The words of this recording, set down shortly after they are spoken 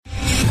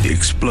The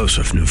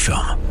explosive new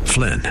film,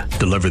 Flynn,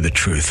 deliver the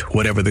truth,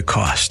 whatever the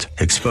cost,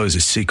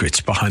 exposes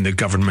secrets behind the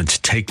government's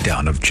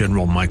takedown of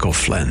General Michael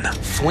Flynn.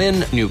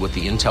 Flynn knew what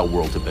the intel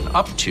world had been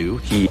up to.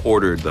 He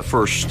ordered the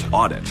first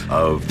audit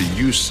of the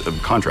use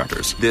of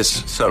contractors.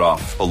 This set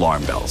off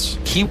alarm bells.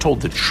 He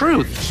told the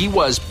truth. He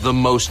was the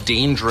most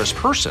dangerous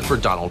person for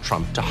Donald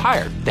Trump to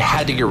hire. They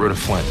had to get rid of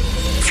Flynn.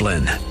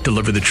 Flynn,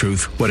 deliver the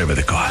truth, whatever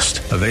the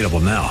cost. Available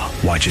now.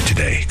 Watch it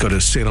today. Go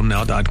to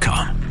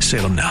salemnow.com.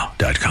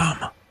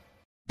 salemnow.com.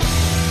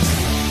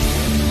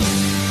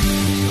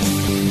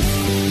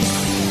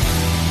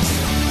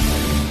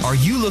 Are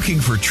you looking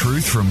for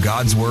truth from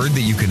God's Word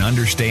that you can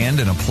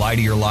understand and apply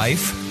to your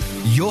life?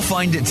 You'll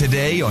find it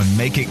today on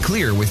Make It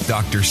Clear with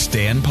Dr.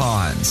 Stan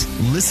Pons.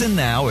 Listen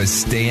now as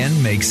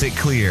Stan makes it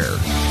clear.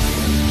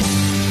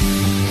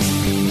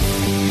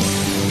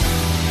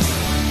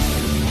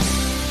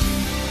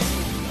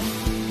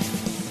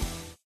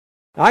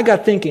 I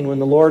got thinking when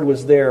the Lord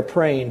was there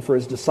praying for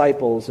His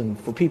disciples and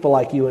for people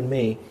like you and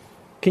me.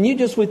 Can you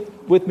just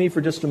with me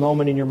for just a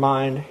moment in your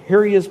mind?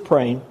 Here He is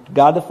praying,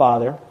 God the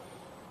Father.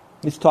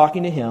 He's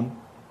talking to Him.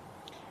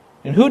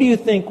 And who do you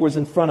think was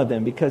in front of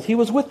Him? Because He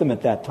was with them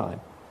at that time.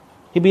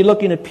 He'd be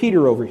looking at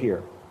Peter over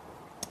here.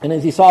 And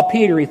as He saw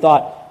Peter, He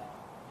thought,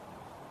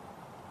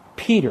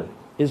 Peter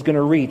is going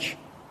to reach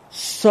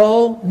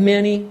so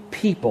many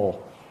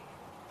people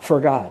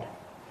for God.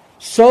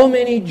 So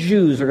many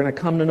Jews are going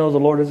to come to know the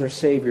Lord as their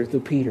Savior through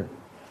Peter.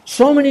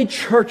 So many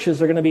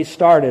churches are going to be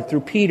started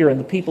through Peter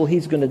and the people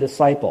he's going to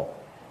disciple.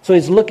 So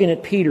He's looking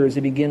at Peter as He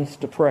begins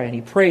to pray. And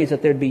He prays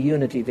that there'd be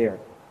unity there.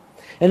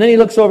 And then He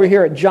looks over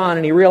here at John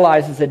and He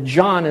realizes that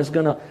John is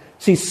going to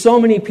see so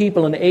many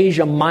people in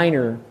Asia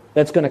Minor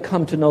that's going to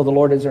come to know the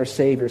Lord as their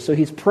Savior. So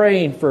He's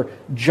praying for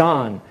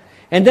John.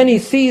 And then He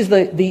sees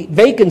the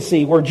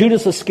vacancy where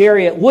Judas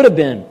Iscariot would have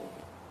been.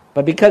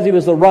 But because he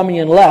was the rummy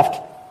and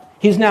left,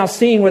 He's now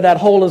seeing where that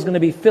hole is going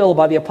to be filled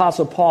by the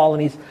Apostle Paul.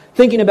 And He's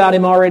thinking about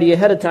him already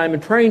ahead of time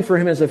and praying for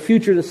him as a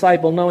future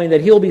disciple, knowing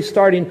that he'll be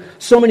starting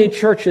so many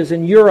churches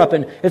in Europe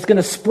and it's going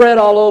to spread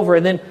all over.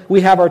 And then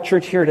we have our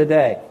church here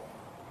today.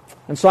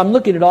 And so I'm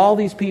looking at all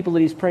these people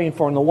that He's praying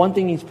for, and the one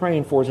thing He's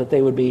praying for is that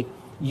they would be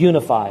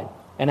unified,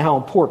 and how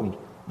important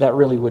that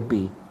really would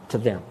be to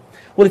them.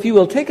 Well, if you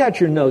will, take out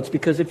your notes,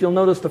 because if you'll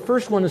notice, the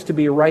first one is to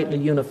be rightly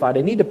unified.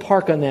 I need to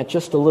park on that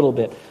just a little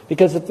bit,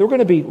 because if we're going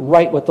to be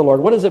right with the Lord,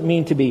 what does it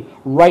mean to be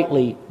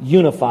rightly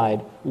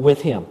unified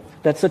with Him?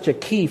 That's such a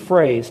key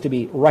phrase, to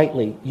be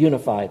rightly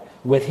unified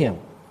with Him.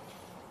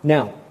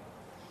 Now,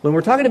 when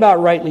we're talking about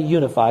rightly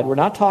unified, we're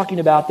not talking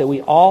about that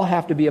we all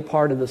have to be a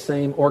part of the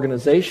same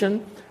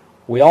organization.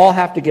 We all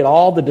have to get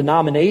all the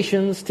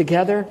denominations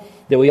together,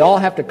 that we all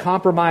have to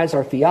compromise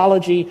our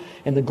theology,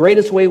 and the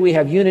greatest way we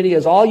have unity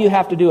is all you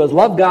have to do is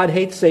love God,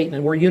 hate Satan,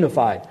 and we're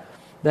unified.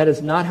 That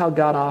is not how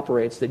God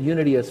operates. That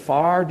unity is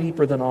far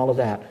deeper than all of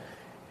that.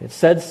 It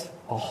says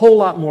a whole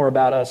lot more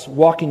about us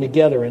walking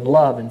together in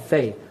love and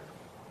faith.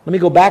 Let me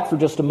go back for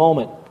just a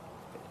moment.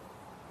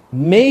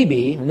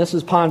 Maybe, and this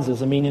is Pons's,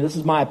 this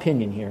is my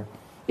opinion here,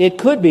 it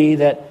could be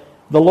that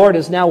the Lord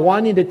is now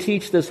wanting to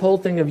teach this whole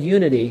thing of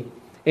unity,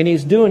 and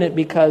He's doing it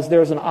because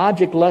there's an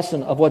object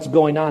lesson of what's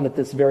going on at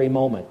this very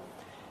moment.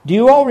 Do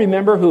you all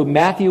remember who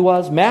Matthew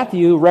was?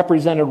 Matthew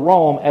represented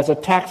Rome as a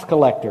tax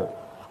collector.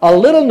 A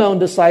little-known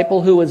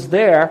disciple who was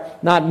there,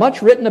 not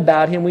much written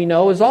about him, we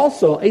know, is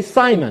also a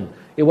Simon.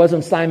 It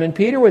wasn't Simon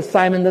Peter, it was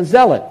Simon the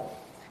Zealot.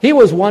 He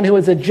was one who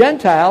was a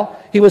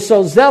Gentile. He was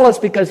so zealous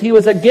because he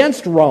was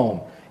against Rome.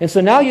 And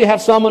so now you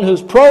have someone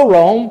who's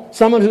pro-Rome,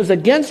 someone who's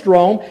against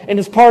Rome, and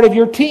is part of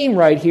your team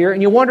right here,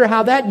 and you wonder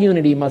how that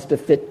unity must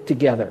have fit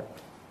together.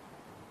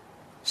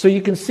 So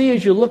you can see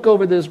as you look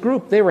over this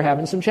group, they were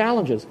having some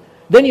challenges.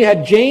 Then you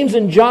had James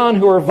and John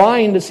who were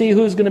vying to see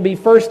who's going to be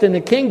first in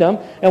the kingdom.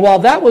 And while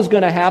that was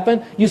going to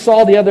happen, you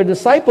saw the other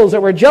disciples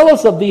that were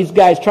jealous of these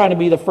guys trying to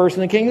be the first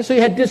in the kingdom. So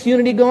you had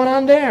disunity going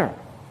on there.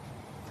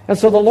 And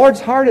so the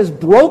Lord's heart is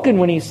broken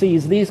when He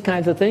sees these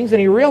kinds of things.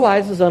 And He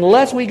realizes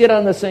unless we get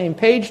on the same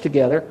page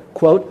together,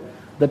 quote,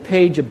 the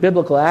page of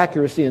biblical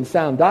accuracy and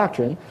sound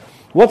doctrine,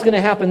 what's going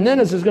to happen then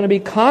is there's going to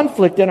be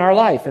conflict in our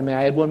life. And may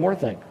I add one more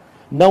thing?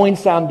 Knowing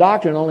sound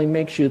doctrine only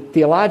makes you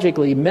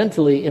theologically,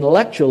 mentally,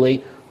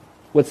 intellectually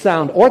with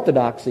sound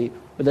orthodoxy,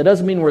 but that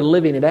doesn't mean we're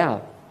living it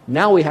out.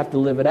 Now we have to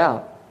live it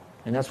out.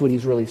 And that's what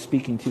He's really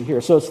speaking to here.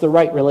 So it's the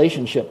right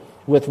relationship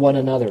with one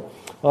another.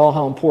 Oh,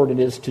 how important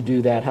it is to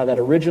do that, how that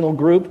original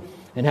group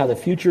and how the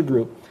future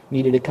group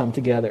needed to come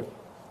together.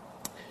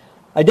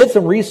 I did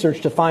some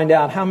research to find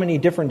out how many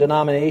different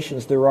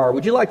denominations there are.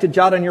 Would you like to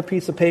jot on your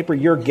piece of paper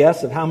your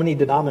guess of how many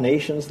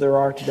denominations there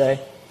are today?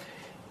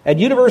 At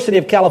University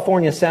of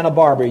California, Santa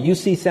Barbara,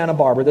 UC Santa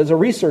Barbara, there's a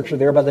researcher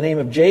there by the name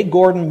of J.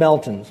 Gordon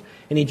Meltons,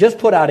 and he just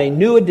put out a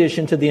new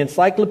edition to the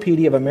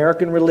Encyclopedia of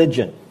American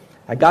Religion.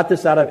 I got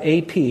this out of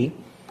AP,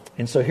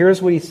 and so here's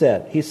what he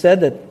said. He said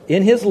that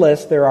in his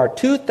list there are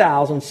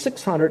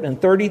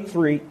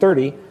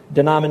 2,630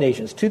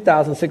 denominations,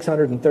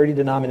 2,630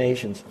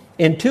 denominations,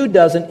 and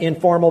 24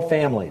 informal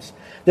families.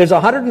 There's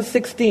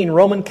 116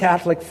 Roman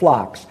Catholic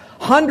flocks,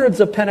 hundreds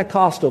of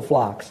Pentecostal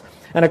flocks.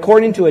 And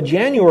according to a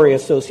January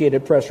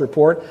Associated Press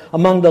report,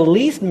 among the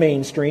least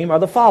mainstream are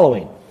the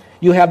following.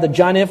 You have the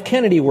John F.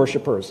 Kennedy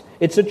worshipers.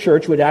 It's a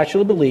church which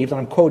actually believes,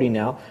 I'm quoting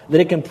now,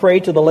 that it can pray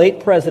to the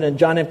late President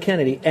John F.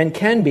 Kennedy and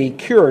can be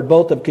cured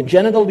both of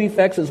congenital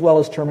defects as well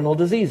as terminal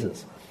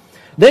diseases.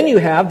 Then you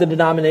have the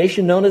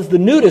denomination known as the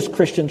Nudist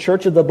Christian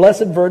Church of the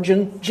Blessed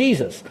Virgin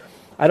Jesus.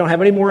 I don't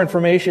have any more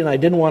information. I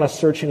didn't want to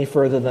search any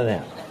further than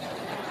that.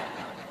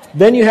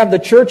 Then you have the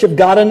Church of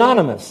God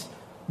Anonymous,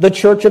 the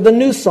Church of the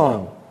New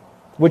Song,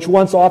 which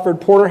once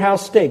offered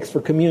porterhouse steaks for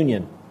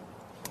communion.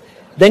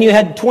 Then you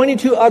had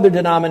 22 other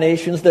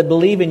denominations that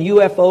believe in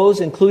UFOs,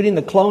 including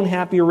the Clone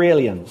Happy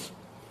Raelians.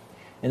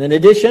 And in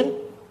addition,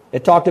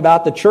 it talked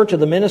about the Church of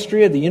the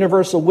Ministry of the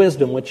Universal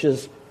Wisdom, which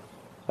is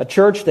a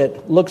church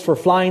that looks for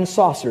flying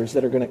saucers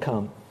that are going to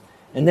come.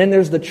 And then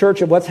there's the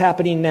Church of What's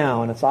Happening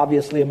Now, and it's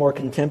obviously a more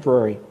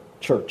contemporary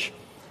church.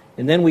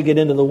 And then we get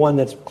into the one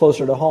that's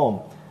closer to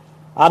home.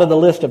 Out of the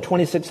list of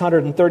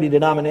 2,630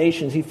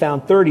 denominations, he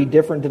found 30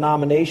 different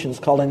denominations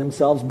calling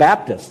themselves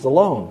Baptists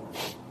alone.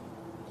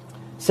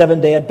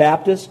 Seventh-day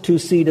Baptist,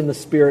 Two-Seed in the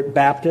Spirit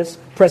Baptist,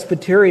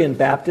 Presbyterian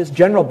Baptist,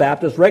 General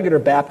Baptist, Regular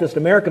Baptist,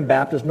 American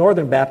Baptist,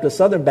 Northern Baptist,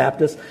 Southern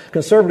Baptist,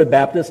 Conservative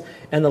Baptist,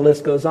 and the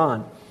list goes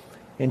on.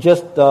 And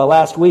just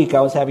last week,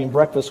 I was having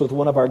breakfast with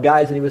one of our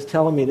guys, and he was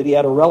telling me that he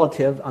had a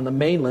relative on the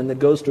mainland that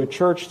goes to a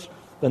church,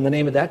 and the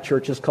name of that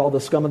church is called the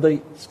Scum of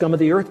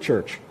the Earth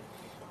Church.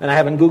 And I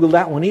haven't Googled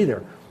that one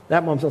either.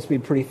 That one must be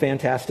pretty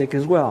fantastic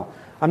as well.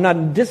 I'm not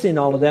dissing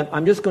all of them.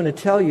 I'm just going to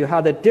tell you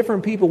how that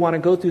different people want to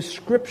go through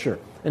Scripture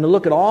and to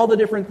look at all the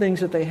different things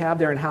that they have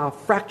there and how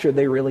fractured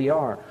they really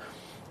are.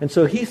 And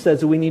so he says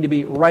that we need to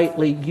be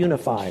rightly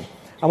unified.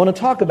 I want to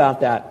talk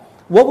about that.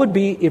 What would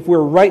be, if we're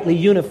rightly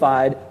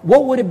unified,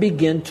 what would it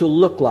begin to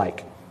look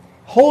like?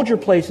 Hold your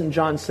place in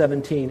John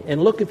 17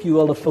 and look, if you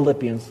will, to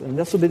Philippians. And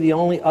this will be the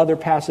only other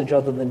passage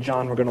other than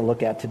John we're going to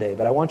look at today.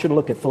 But I want you to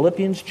look at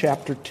Philippians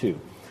chapter 2.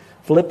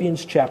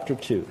 Philippians chapter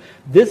 2.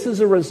 This is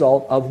a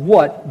result of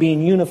what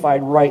being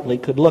unified rightly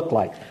could look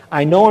like.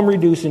 I know I'm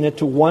reducing it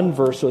to one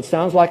verse, so it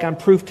sounds like I'm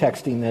proof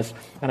texting this,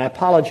 and I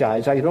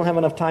apologize. I don't have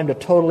enough time to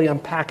totally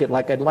unpack it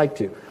like I'd like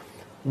to.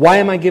 Why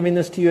am I giving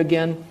this to you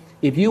again?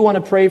 If you want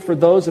to pray for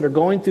those that are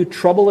going through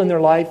trouble in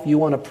their life, you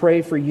want to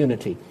pray for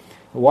unity.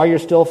 While you're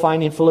still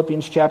finding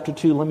Philippians chapter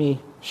 2, let me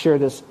share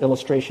this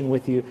illustration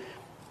with you.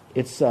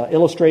 It's an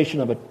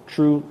illustration of a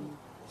true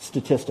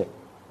statistic.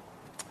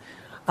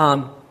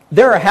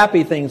 There are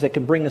happy things that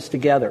can bring us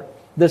together.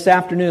 This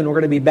afternoon, we're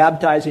going to be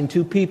baptizing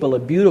 2 people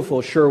at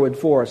beautiful Sherwood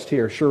Forest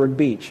here, Sherwood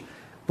Beach.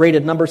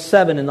 Rated number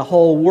 7 in the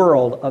whole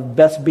world of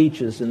best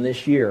beaches in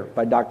this year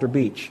by Dr.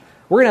 Beach.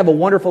 We're going to have a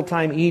wonderful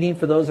time eating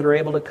for those that are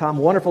able to come,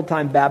 wonderful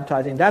time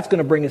baptizing. That's going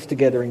to bring us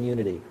together in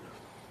unity.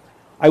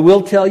 I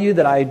will tell you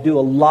that I do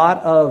a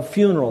lot of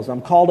funerals.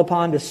 I'm called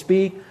upon to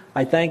speak.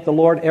 I thank the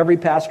Lord. Every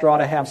pastor ought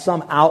to have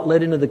some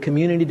outlet into the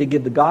community to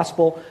give the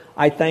gospel.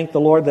 I thank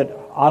the Lord that,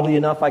 oddly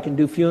enough, I can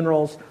do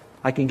funerals.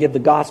 I can give the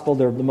gospel.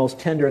 They're the most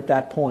tender at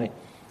that point.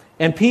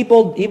 And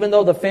people, even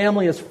though the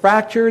family is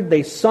fractured,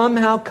 they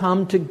somehow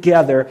come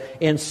together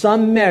in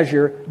some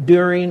measure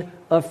during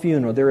a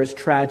funeral. There is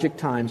tragic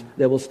times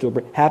that will still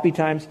bring, happy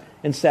times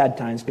and sad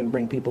times can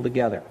bring people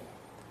together.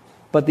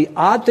 But the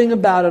odd thing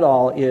about it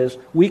all is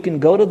we can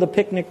go to the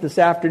picnic this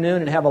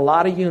afternoon and have a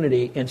lot of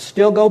unity and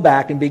still go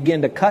back and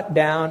begin to cut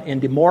down and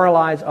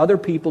demoralize other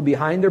people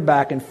behind their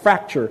back and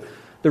fracture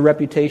the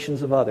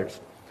reputations of others.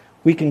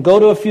 We can go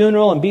to a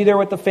funeral and be there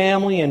with the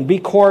family and be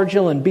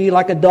cordial and be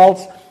like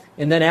adults.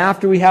 And then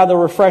after we have the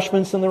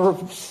refreshments and the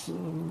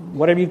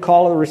whatever you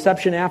call it, the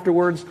reception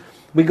afterwards,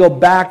 we go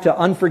back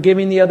to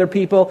unforgiving the other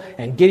people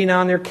and getting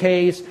on their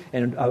case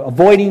and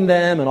avoiding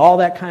them and all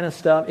that kind of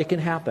stuff. It can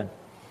happen.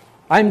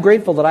 I'm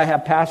grateful that I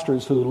have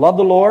pastors who love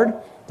the Lord,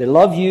 they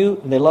love you,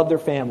 and they love their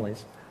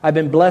families. I've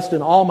been blessed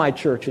in all my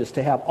churches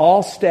to have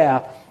all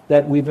staff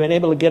that we've been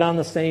able to get on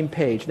the same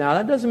page. Now,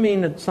 that doesn't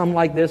mean that some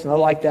like this and other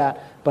like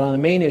that, but on the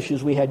main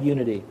issues, we had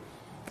unity.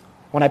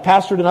 When I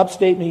pastored in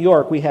upstate New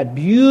York, we had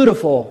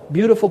beautiful,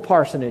 beautiful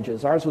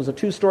parsonages. Ours was a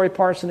 2-story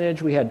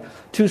parsonage. We had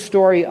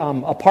 2-story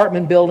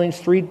apartment buildings,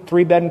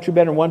 3-bedroom,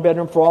 2-bedroom,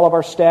 1-bedroom for all of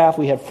our staff.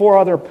 We had 4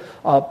 other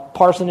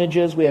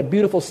parsonages. We had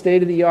beautiful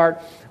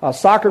state-of-the-art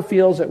soccer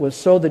fields that was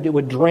so that it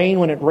would drain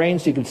when it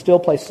rained, so you could still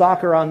play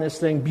soccer on this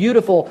thing.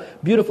 Beautiful,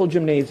 beautiful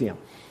gymnasium.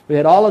 We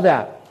had all of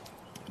that.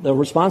 The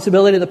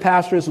responsibility of the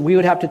pastor is we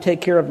would have to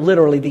take care of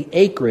literally the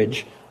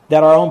acreage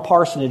that our own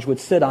parsonage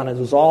would sit on. It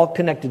was all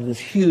connected to this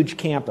huge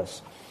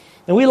campus.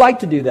 And we like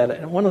to do that.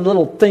 And one of the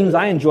little things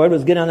I enjoyed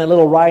was getting on that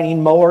little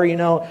riding mower, you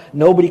know.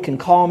 Nobody can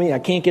call me. I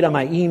can't get on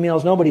my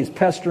emails. Nobody's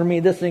pestering me.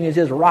 This thing is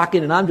just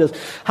rocking, and I'm just,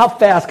 how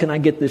fast can I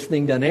get this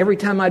thing done? Every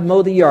time I'd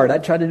mow the yard,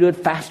 I'd try to do it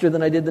faster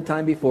than I did the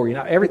time before. You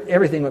know,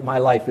 everything with my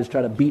life is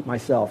try to beat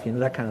myself, you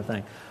know, that kind of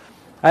thing.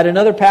 I had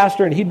another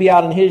pastor, and he'd be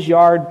out in his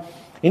yard,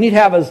 and he'd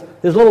have his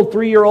little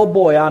 3-year-old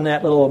boy on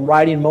that little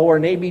riding mower,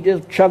 and they'd be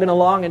just chugging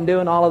along and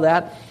doing all of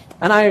that.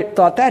 And I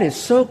thought, that is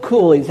so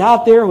cool. He's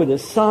out there with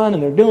his son,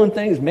 and they're doing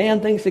things, man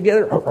things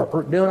together,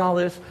 doing all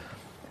this.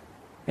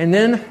 And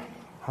then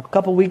A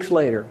couple weeks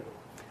later,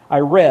 I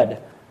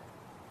read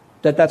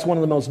that that's one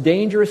of the most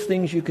dangerous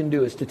things you can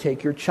do is to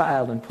take your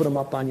child and put them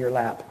up on your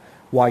lap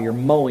while you're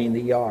mowing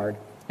the yard.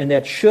 And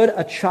that should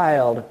a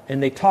child,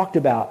 and they talked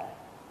about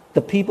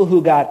the people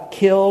who got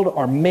killed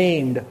or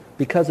maimed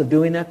because of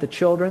doing that, the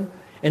children.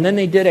 And then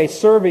they did a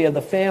survey of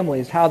the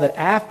families, how that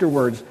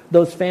afterwards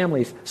those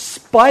families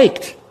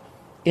spiked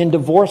in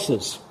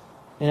divorces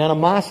and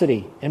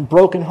animosity and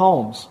broken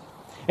homes.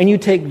 And you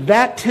take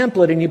that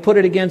template and you put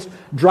it against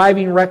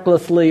driving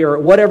recklessly or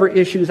whatever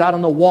issues out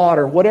on the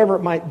water, whatever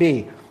it might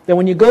be. That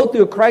when you go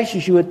through a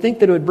crisis, you would think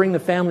that it would bring the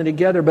family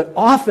together. But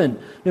often,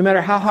 no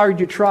matter how hard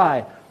you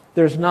try,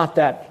 there's not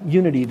that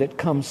unity that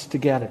comes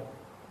together.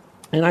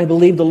 And I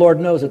believe the Lord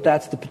knows that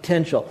that's the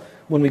potential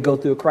when we go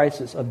through a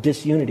crisis of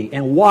disunity,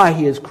 and why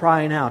He is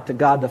crying out to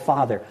God the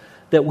Father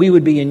that we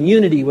would be in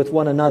unity with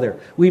one another.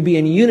 We'd be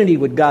in unity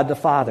with God the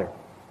Father,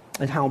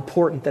 and how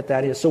important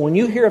that is. So when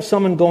you hear of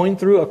someone going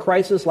through a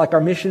crisis like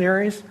our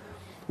missionaries,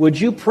 would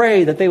you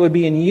pray that they would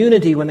be in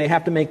unity when they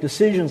have to make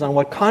decisions on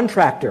what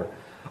contractor,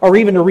 or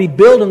even to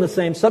rebuild in the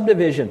same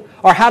subdivision,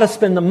 or how to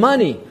spend the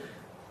money?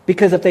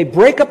 Because if they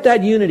break up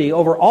that unity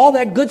over all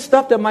that good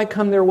stuff that might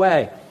come their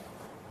way,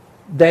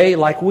 they,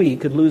 like we,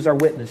 could lose our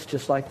witness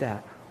just like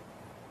that.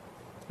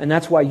 And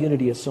that's why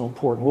unity is so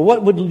important. Well,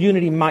 what would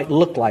unity might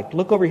look like?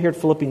 Look over here at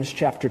Philippians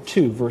chapter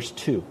 2, verse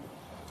 2.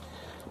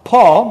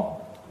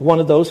 Paul, one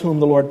of those whom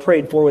the Lord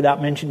prayed for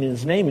without mentioning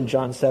his name in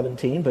John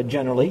 17, but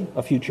generally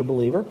a future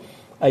believer,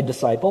 a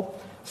disciple,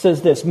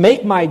 says this,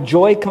 "Make my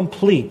joy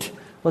complete."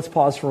 Let's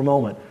pause for a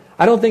moment.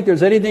 I don't think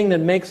there's anything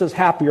that makes us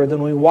happier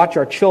than when we watch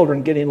our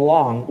children getting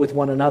along with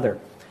one another.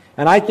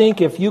 And I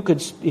think if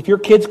your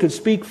kids could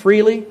speak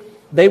freely,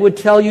 they would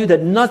tell you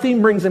that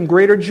nothing brings them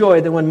greater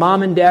joy than when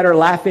mom and dad are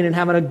laughing and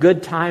having a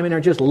good time and are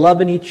just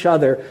loving each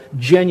other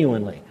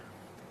genuinely.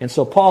 And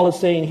so Paul is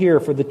saying here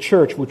for the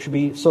church, which would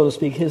be, so to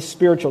speak, his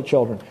spiritual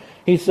children,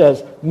 he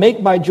says,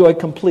 make my joy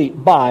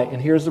complete by,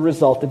 and here's the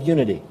result of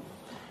unity.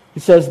 He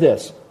says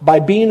this, by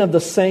being of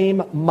the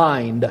same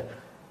mind.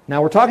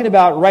 Now we're talking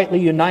about rightly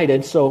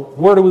united, so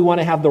where do we want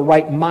to have the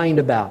right mind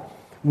about?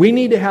 We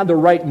need to have the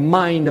right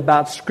mind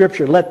about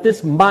Scripture. Let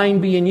this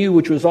mind be in you,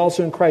 which was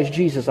also in Christ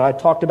Jesus. I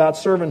talked about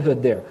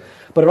servanthood there.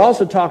 But it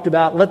also talked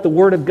about let the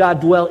Word of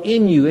God dwell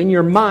in you, in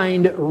your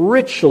mind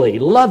richly.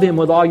 Love Him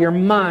with all your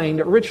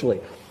mind richly.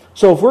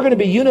 So if we're going to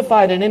be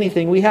unified in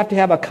anything, we have to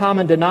have a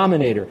common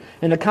denominator.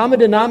 And the common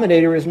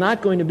denominator is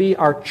not going to be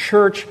our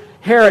church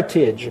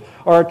heritage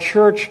or our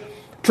church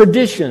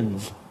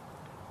traditions.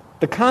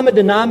 The common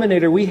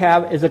denominator we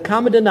have is a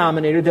common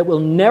denominator that will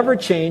never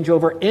change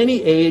over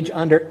any age,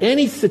 under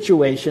any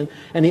situation.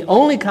 And the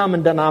only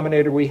common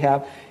denominator we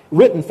have,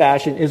 written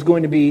fashion, is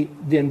going to be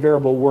the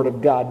invariable Word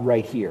of God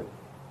right here.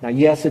 Now,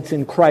 yes, it's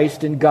in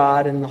Christ and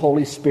God and the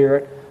Holy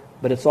Spirit,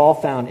 but it's all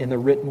found in the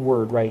written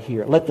Word right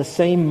here. Let the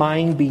same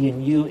mind be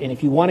in you, and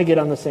if you want to get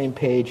on the same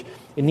page,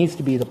 it needs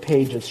to be the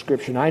page of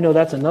Scripture. Now, I know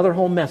that's another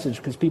whole message,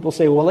 because people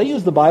say, well, they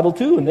use the Bible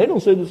too, and they don't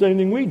say the same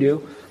thing we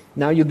do.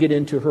 Now you get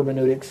into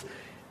hermeneutics,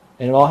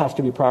 and it all has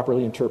to be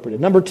properly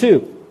interpreted. Number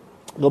 2,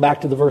 go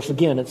back to the verse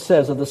again. It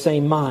says, of the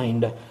same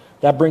mind.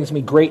 That brings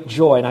me great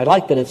joy, and I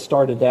like that it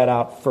started that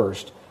out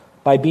first.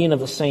 By being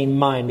of the same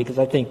mind, because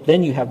I think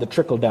then you have the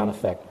trickle-down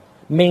effect.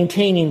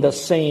 Maintaining the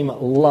same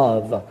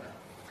love.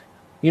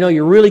 You know,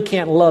 you really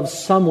can't love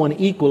someone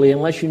equally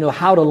unless you know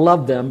how to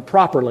love them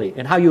properly.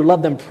 And how you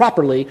love them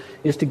properly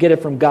is to get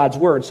it from God's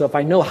Word. So if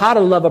I know how to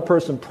love a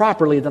person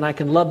properly, then I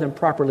can love them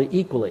properly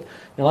equally.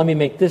 Now let me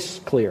make this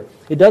clear.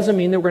 It doesn't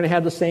mean that we're going to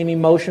have the same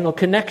emotional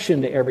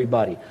connection to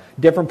everybody.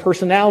 Different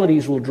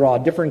personalities will draw.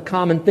 Different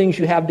common things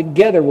you have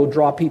together will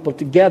draw people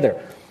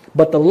together.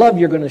 But the love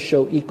you're going to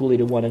show equally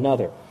to one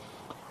another.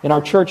 In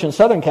our church in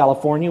Southern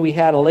California, we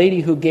had a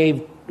lady who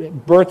gave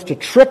birth to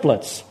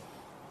triplets.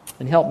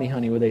 And help me,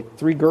 honey, were they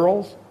 3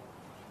 girls?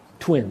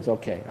 Twins,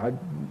 okay.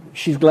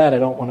 She's glad I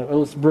don't want to...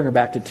 Let's bring her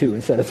back to 2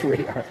 instead of 3.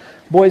 All right.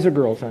 Boys or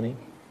girls, honey?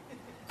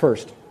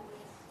 First.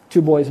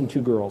 2 boys and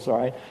 2 girls, all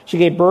right? She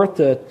gave birth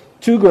to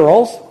 2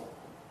 girls.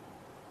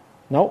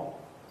 No?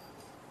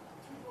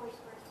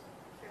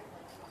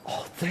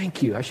 Oh,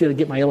 thank you. I should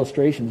get my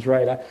illustrations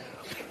right.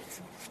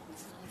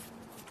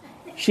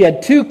 She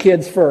had 2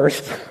 kids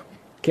first.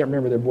 Can't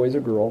remember if they're boys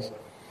or girls.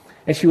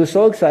 And she was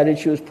so excited,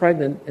 she was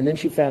pregnant, and then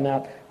she found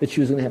out that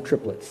she was going to have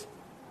triplets.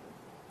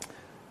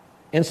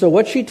 And so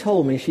what she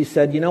told me, she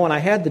said, you know, when I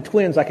had the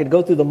twins, I could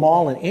go through the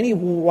mall, and any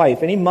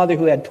wife, any mother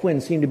who had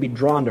twins seemed to be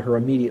drawn to her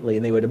immediately,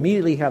 and they would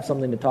immediately have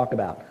something to talk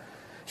about.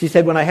 She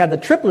said, when I had the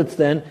triplets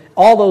then,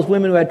 all those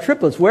women who had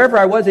triplets, wherever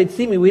I was, they'd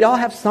see me, we'd all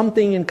have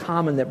something in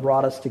common that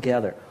brought us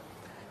together.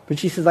 But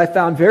she says, I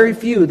found very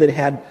few that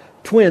had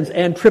twins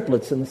and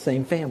triplets in the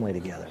same family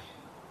together.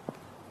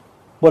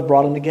 What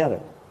brought them together?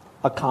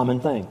 A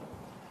common thing.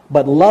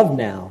 But love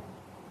now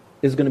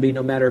is going to be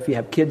no matter if you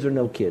have kids or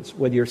no kids.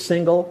 Whether you're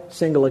single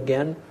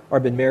again, or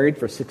been married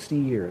for 60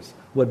 years.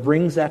 What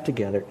brings that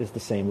together is the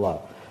same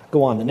love.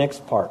 Go on, the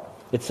next part.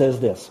 It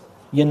says this.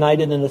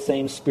 United in the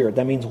same spirit.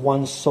 That means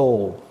one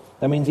soul.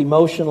 That means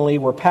emotionally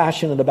we're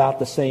passionate about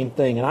the same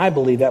thing. And I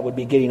believe that would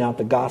be getting out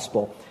the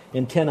gospel,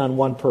 intent on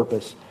one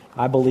purpose.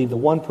 I believe the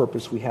one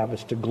purpose we have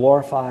is to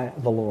glorify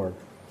the Lord.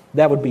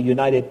 That would be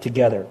united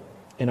together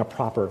in a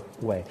proper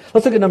way.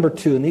 Let's look at number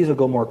 2, and these will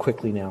go more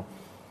quickly now.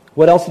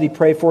 What else did he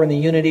pray for in the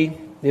unity?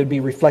 It would be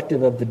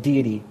reflective of the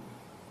deity.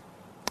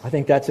 I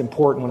think that's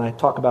important when I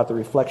talk about the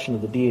reflection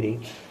of the deity.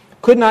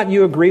 Could not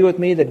you agree with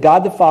me that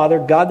God the Father,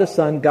 God the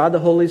Son, God the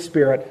Holy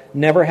Spirit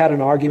never had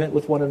an argument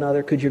with one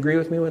another? Could you agree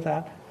with me with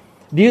that?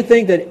 Do you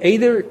think that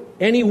either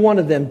any one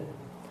of them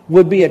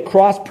would be at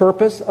cross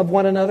purpose of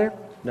one another?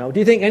 No. Do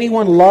you think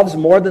anyone loves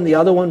more than the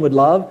other one would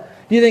love?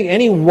 Do you think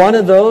any one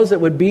of those that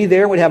would be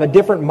there would have a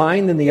different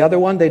mind than the other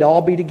one? They'd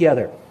all be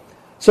together.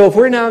 So if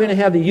we're now going to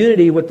have the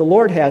unity what the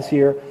Lord has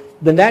here,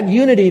 then that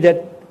unity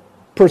that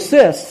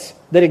persists,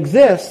 that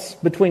exists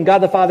between God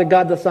the Father,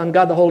 God the Son,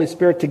 God the Holy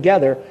Spirit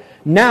together,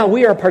 now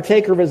we are a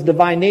partaker of His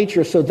divine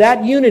nature. So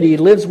that unity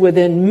lives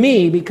within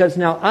me because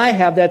now I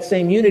have that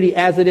same unity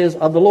as it is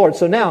of the Lord.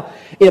 So now,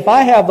 if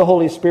I have the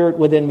Holy Spirit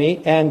within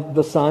me and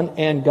the Son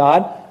and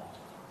God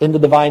in the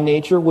divine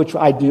nature, which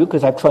I do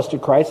because I've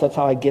trusted Christ, that's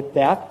how I get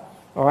that.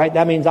 All right,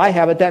 that means I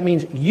have it. That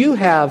means you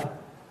have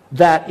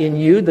that in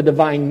you, the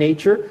divine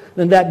nature.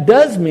 Then that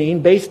does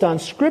mean, based on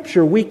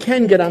Scripture, we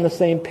can get on the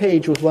same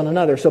page with one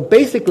another. So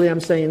basically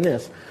I'm saying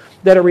this,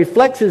 that it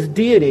reflects His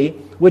deity,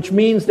 which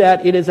means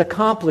that it is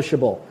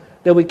accomplishable,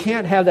 that we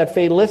can't have that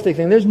fatalistic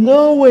thing. There's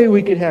no way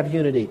we could have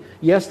unity.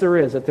 Yes, there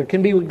is. That there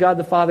can be with God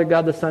the Father,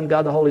 God the Son,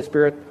 God the Holy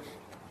Spirit.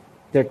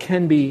 There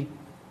can be,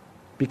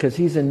 because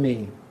He's in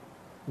me,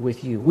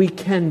 with you. We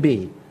can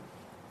be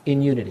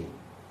in unity.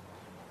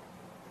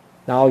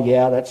 Now,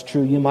 yeah, that's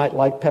true. You might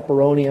like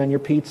pepperoni on your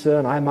pizza,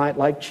 and I might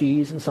like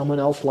cheese, and someone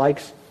else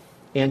likes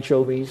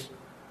anchovies.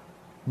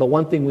 But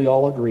one thing we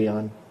all agree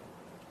on,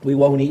 we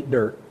won't eat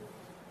dirt.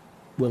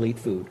 We'll eat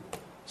food.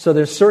 So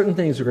there's certain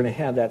things that are going to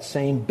have that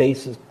same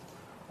basis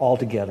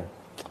altogether.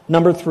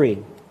 Number 3,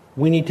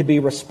 we need to be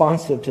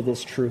responsive to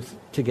this truth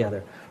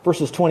together.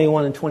 Verses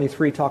 21 and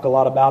 23 talk a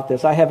lot about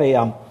this. I have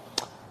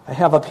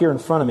up here in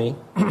front of me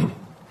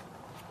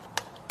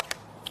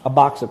a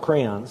box of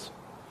crayons.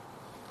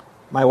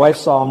 My wife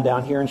saw them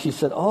down here and she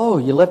said, "Oh,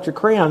 you left your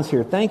crayons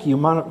here. Thank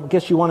you. I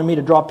guess you wanted me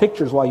to draw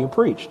pictures while you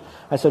preach."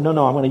 I said, No,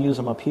 I'm going to use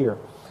them up here.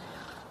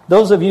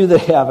 Those of you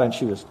that have, and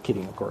she was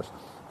kidding, of course,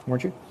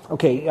 weren't you?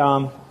 Okay,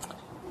 I'm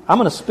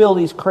going to spill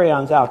these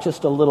crayons out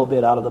just a little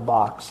bit out of the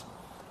box.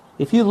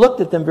 If you looked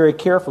at them very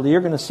carefully,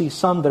 you're going to see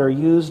some that are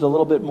used a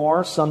little bit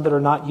more, some that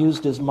are not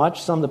used as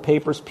much, some of the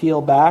papers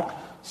peel back,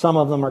 some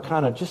of them are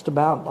kind of just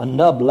about a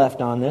nub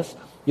left on this.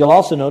 You'll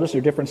also notice they're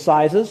different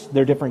sizes,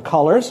 they're different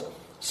colors.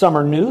 Some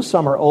are new,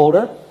 some are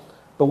older.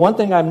 But one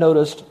thing I've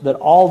noticed, that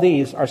all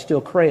these are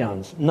still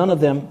crayons. None of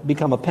them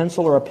become a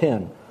pencil or a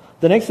pen.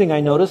 The next thing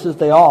I notice is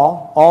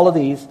all of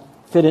these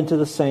fit into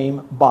the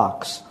same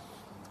box.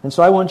 And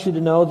so I want you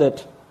to know that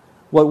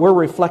what we're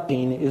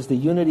reflecting is the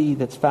unity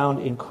that's found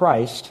in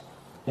Christ.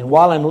 And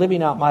while I'm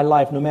living out my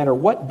life, no matter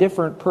what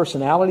different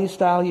personality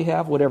style you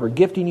have, whatever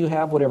gifting you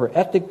have, whatever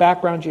ethnic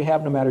background you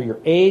have, no matter your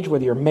age,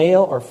 whether you're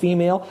male or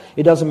female,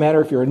 it doesn't matter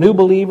if you're a new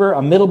believer,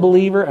 a middle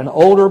believer, an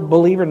older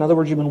believer, in other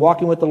words, you've been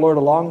walking with the Lord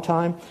a long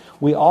time,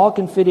 we all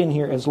can fit in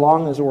here as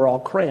long as we're all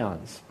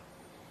crayons.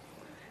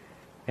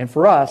 And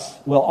for us,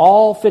 we'll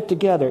all fit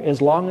together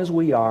as long as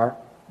we are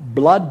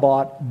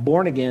blood-bought,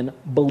 born-again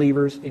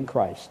believers in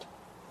Christ.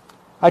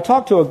 I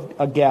talked to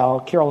a gal,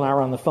 Carol and I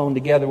were on the phone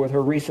together with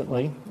her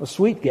recently, a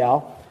sweet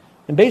gal,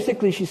 and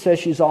basically she says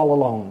she's all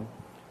alone.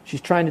 She's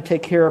trying to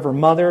take care of her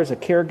mother as a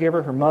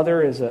caregiver. Her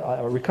mother is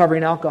a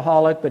recovering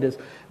alcoholic, but has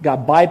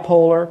got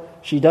bipolar.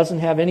 She doesn't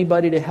have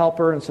anybody to help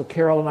her, and so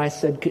Carol and I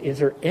said, is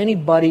there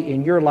anybody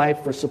in your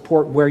life for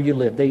support where you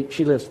live?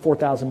 She lives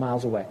 4,000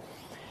 miles away.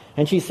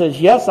 And she says,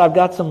 yes, I've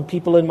got some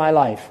people in my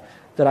life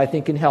that I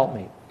think can help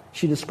me.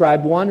 She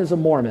described one as a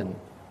Mormon.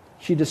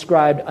 She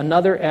described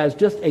another as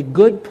just a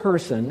good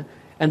person.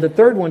 And the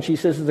third one, she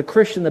says, is a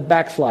Christian that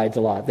backslides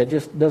a lot, that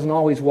just doesn't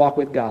always walk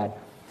with God.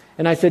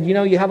 And I said,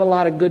 you have a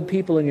lot of good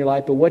people in your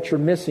life, but what you're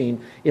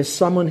missing is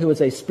someone who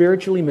is a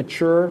spiritually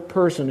mature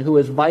person who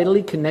is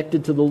vitally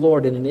connected to the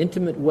Lord in an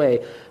intimate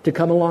way to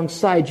come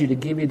alongside you to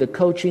give you the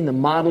coaching, the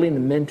modeling,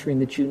 the mentoring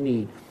that you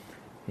need.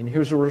 And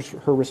here's what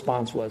her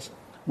response was.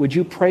 Would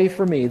you pray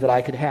for me that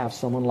I could have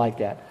someone like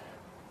that?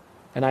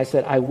 And I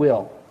said, I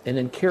will. And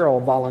then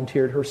Carol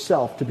volunteered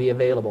herself to be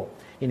available.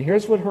 And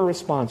here's what her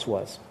response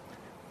was.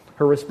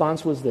 Her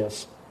response was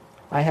this.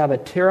 I have a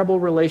terrible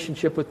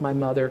relationship with my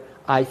mother.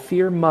 I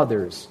fear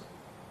mothers.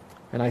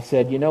 And I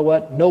said, you know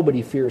what?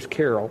 Nobody fears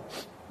Carol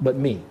but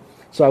me.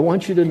 So I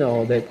want you to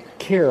know that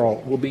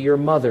Carol will be your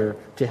mother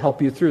to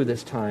help you through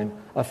this time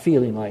of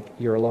feeling like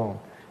you're alone.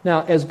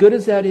 Now, as good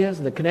as that is,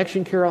 and the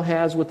connection Carol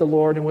has with the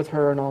Lord and with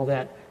her and all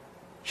that,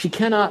 she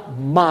cannot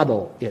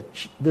model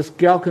it. This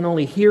gal can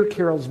only hear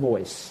Carol's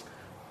voice,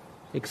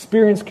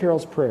 experience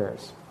Carol's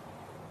prayers,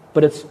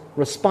 but it's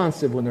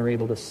responsive when they're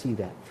able to see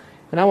that.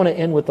 And I want to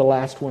end with the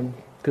last one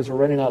because we're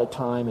running out of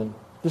time, and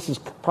this is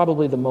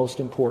probably the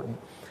most important.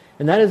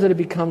 And that is that it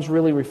becomes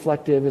really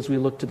reflective as we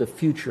look to the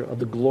future of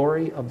the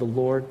glory of the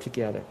Lord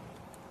together.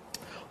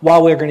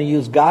 While we're going to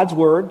use God's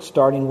Word,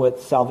 starting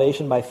with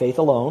salvation by faith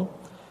alone.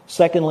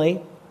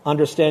 Secondly,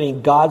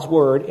 understanding God's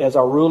Word as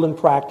our rule and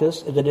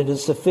practice, that it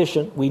is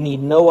sufficient. We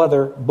need no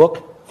other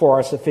book for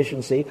our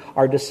sufficiency.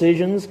 Our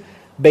decisions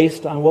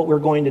based on what we're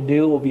going to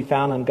do will be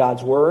found on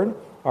God's Word.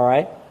 All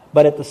right?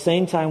 But at the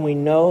same time, we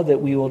know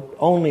that we will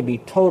only be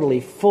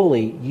totally,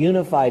 fully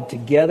unified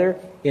together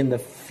in the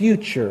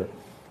future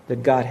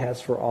that God has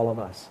for all of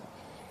us.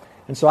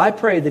 And so I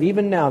pray that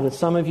even now, that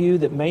some of you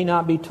that may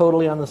not be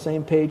totally on the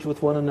same page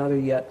with one another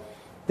yet,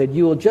 that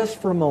you will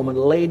just for a moment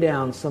lay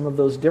down some of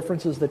those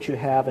differences that you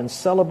have and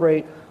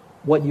celebrate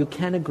what you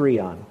can agree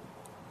on.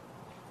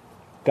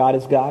 God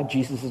is God,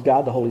 Jesus is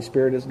God, the Holy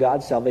Spirit is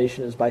God,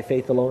 salvation is by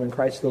faith alone in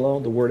Christ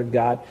alone, the Word of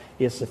God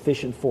is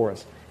sufficient for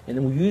us. And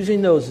then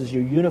using those as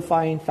your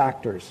unifying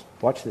factors,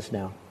 watch this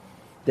now,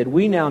 that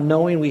we now,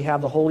 knowing we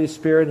have the Holy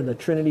Spirit and the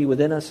Trinity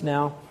within us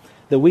now,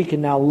 that we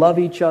can now love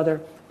each other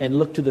and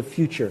look to the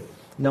future,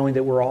 knowing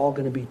that we're all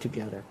going to be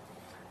together.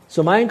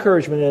 So my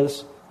encouragement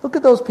is, look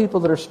at those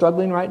people that are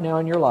struggling right now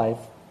in your life.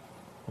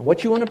 And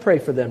what you want to pray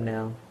for them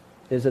now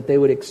is that they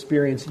would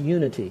experience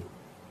unity.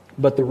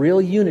 But the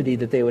real unity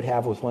that they would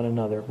have with one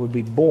another would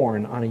be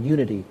born on a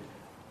unity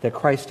that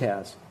Christ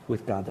has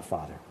with God the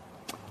Father.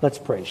 Let's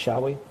pray,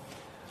 shall we?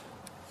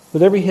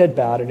 With every head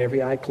bowed and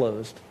every eye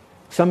closed.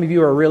 Some of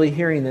you are really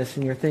hearing this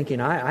and you're thinking,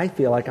 I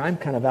feel like I'm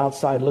kind of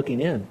outside looking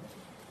in.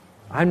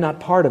 I'm not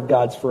part of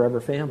God's forever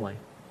family.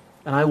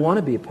 And I want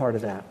to be a part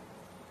of that.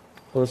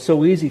 Well, it's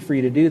so easy for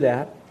you to do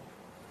that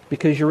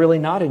because you're really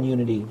not in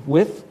unity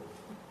with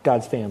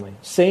God's family.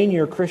 Saying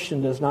you're a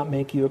Christian does not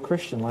make you a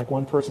Christian. Like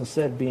one person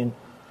said, being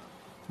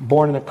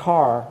born in a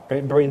car,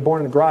 being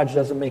born in a garage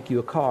doesn't make you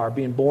a car.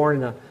 Being born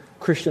in a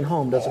Christian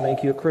home doesn't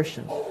make you a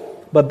Christian.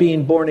 But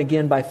being born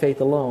again by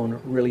faith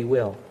alone really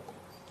will.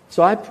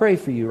 So I pray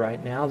for you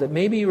right now that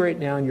maybe right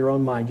now in your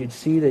own mind you'd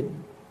see that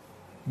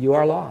you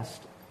are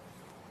lost.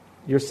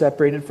 You're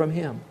separated from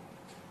Him.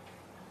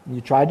 You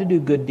tried to do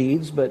good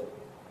deeds, but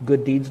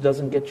good deeds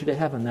doesn't get you to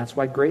heaven. That's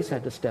why grace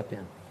had to step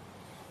in.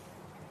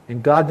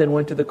 And God then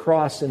went to the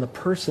cross in the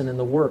person and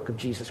the work of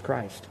Jesus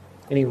Christ.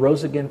 And He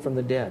rose again from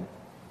the dead.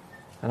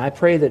 And I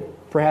pray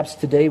that perhaps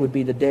today would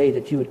be the day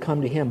that you would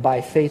come to Him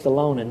by faith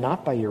alone and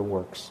not by your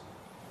works.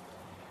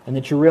 And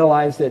that you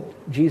realize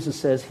that Jesus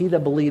says, "He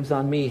that believes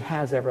on me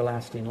has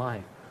everlasting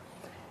life."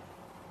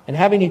 And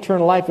having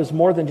eternal life is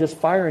more than just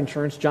fire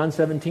insurance. John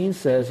 17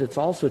 says it's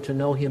also to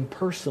know Him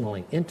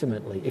personally,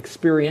 intimately,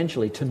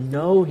 experientially, to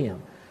know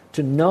Him,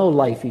 to know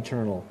life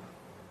eternal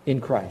in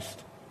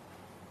Christ.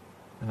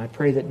 And I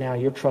pray that now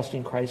you're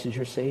trusting Christ as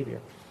your Savior.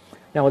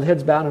 Now with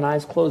heads bowed and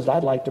eyes closed,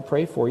 I'd like to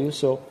pray for you.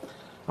 So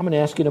I'm going to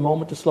ask you in a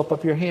moment to slip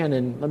up your hand.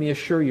 And let me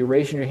assure you,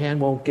 raising your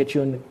hand won't get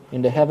you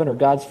into heaven or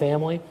God's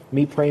family.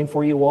 Me praying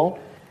for you won't.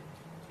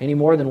 Any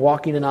more than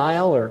walking an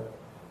aisle or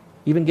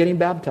even getting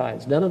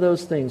baptized. None of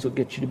those things will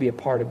get you to be a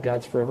part of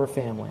God's forever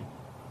family.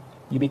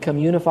 You become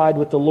unified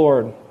with the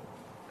Lord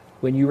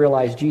when you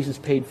realize Jesus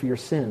paid for your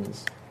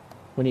sins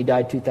when He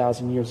died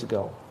 2,000 years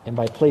ago. And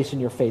by placing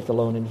your faith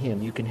alone in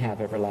Him, you can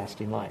have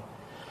everlasting life.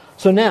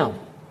 So now,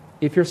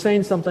 if you're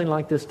saying something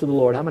like this to the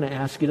Lord, I'm going to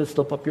ask you to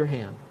slip up your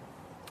hand.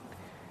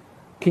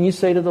 Can you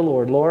say to the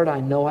Lord, "Lord, I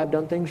know I've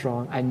done things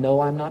wrong. I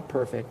know I'm not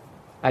perfect.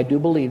 I do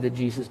believe that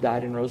Jesus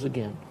died and rose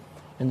again.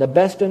 And the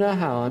best to know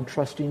how, I'm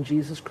trusting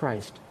Jesus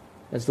Christ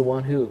as the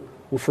one who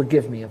will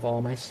forgive me of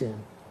all my sin."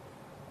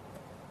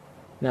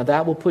 Now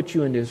that will put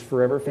you into His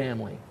forever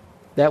family.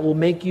 That will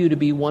make you to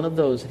be one of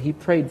those that He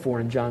prayed for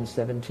in John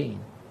 17.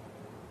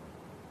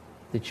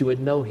 That you would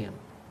know Him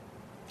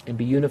and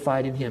be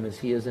unified in Him as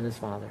He is in His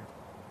Father.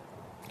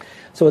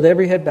 So with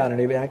every head bowed and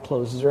every eye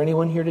closed, is there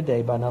anyone here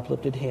today by an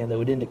uplifted hand that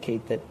would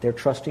indicate that they're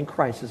trusting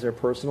Christ as their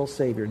personal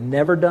Savior?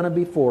 Never done it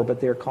before, but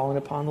they're calling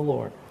upon the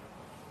Lord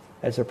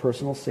as their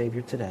personal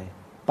Savior today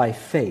by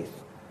faith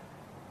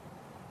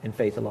and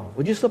faith alone.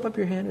 Would you slip up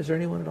your hand? Is there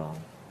anyone at all?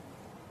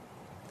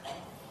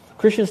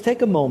 Christians,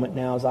 take a moment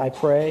now as I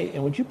pray,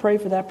 and would you pray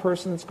for that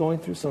person that's going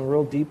through some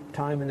real deep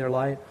time in their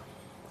life?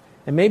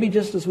 And maybe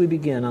just as we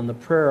begin on the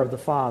prayer of the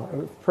Father,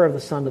 or prayer of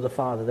the Son to the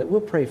Father, that we'll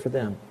pray for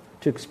them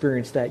to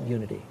experience that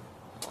unity.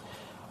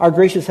 Our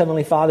gracious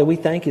Heavenly Father, we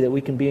thank You that we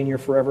can be in Your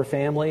forever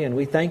family, and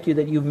we thank You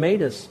that You've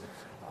made us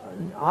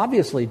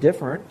obviously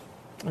different,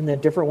 and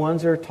that different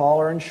ones are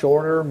taller and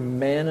shorter,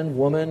 man and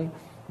woman.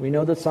 We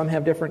know that some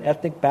have different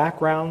ethnic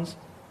backgrounds.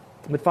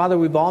 But Father,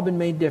 we've all been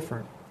made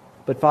different.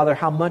 But Father,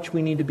 how much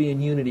we need to be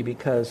in unity,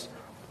 because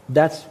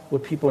that's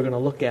what people are going to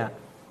look at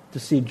to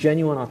see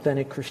genuine,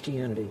 authentic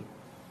Christianity.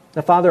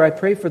 Now Father, I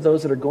pray for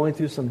those that are going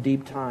through some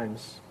deep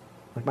times,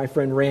 like my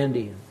friend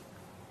Randy, and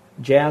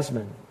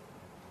Jasmine,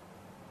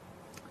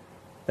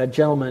 that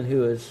gentleman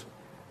who is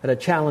at a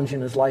challenge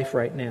in his life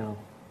right now.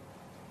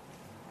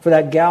 For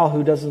that gal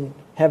who doesn't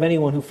have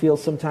anyone, who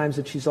feels sometimes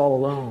that she's all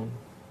alone.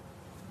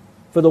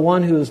 For the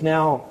one who is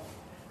now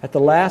at the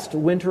last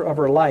winter of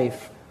her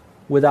life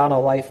without a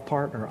life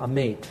partner, a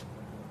mate.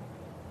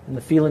 and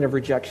the feeling of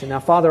rejection.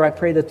 Now, Father, I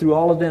pray that through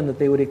all of them that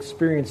they would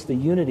experience the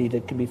unity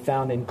that can be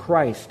found in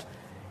Christ,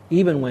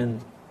 even when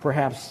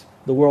perhaps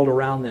the world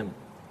around them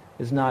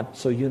is not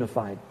so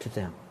unified to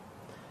them.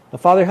 Now,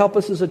 Father, help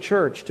us as a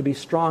church to be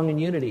strong in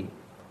unity.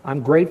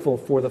 I'm grateful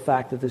for the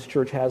fact that this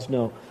church has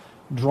no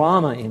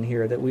drama in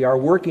here, that we are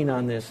working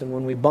on this, and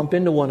when we bump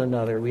into one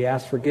another, we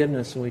ask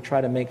forgiveness and we try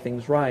to make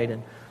things right,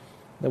 and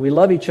that we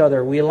love each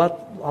other. We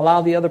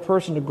allow the other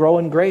person to grow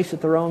in grace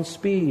at their own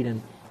speed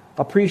and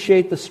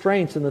appreciate the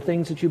strengths and the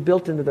things that you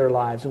built into their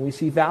lives, and we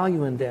see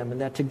value in them,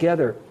 and that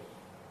together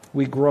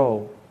we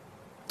grow.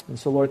 And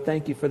so, Lord,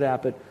 thank you for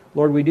that. But,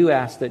 Lord, we do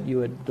ask that you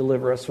would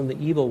deliver us from the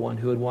evil one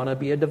who would want to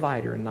be a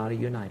divider and not a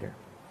uniter.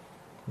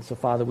 And so,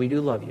 Father, we do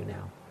love you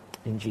now.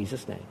 In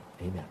Jesus' name,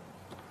 amen.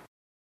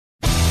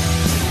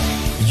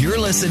 You're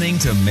listening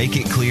to Make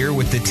It Clear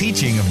with the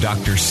teaching of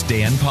Dr.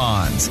 Stan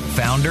Ponz,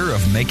 founder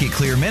of Make It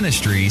Clear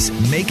Ministries.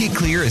 Make It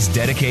Clear is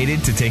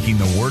dedicated to taking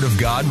the Word of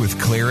God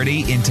with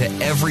clarity into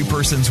every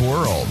person's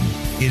world.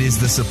 It is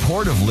the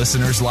support of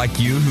listeners like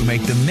you who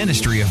make the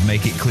ministry of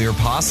Make It Clear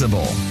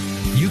possible.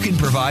 You can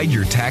provide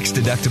your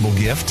tax-deductible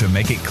gift to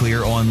Make It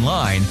Clear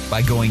online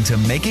by going to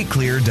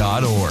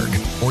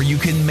makeitclear.org, or you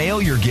can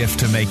mail your gift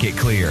to Make It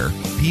Clear,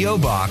 P.O.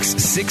 Box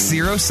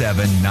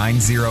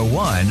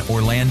 607901,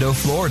 Orlando,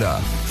 Florida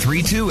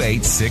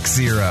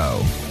 32860.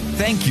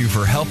 Thank you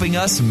for helping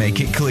us make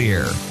it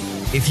clear.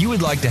 If you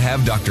would like to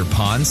have Dr.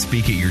 Ponz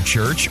speak at your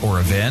church or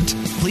event,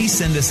 please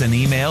send us an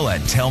email at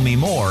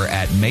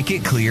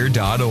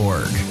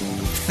tellmemore@makeitclear.org.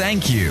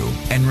 Thank you,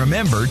 and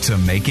remember to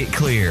make it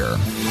clear.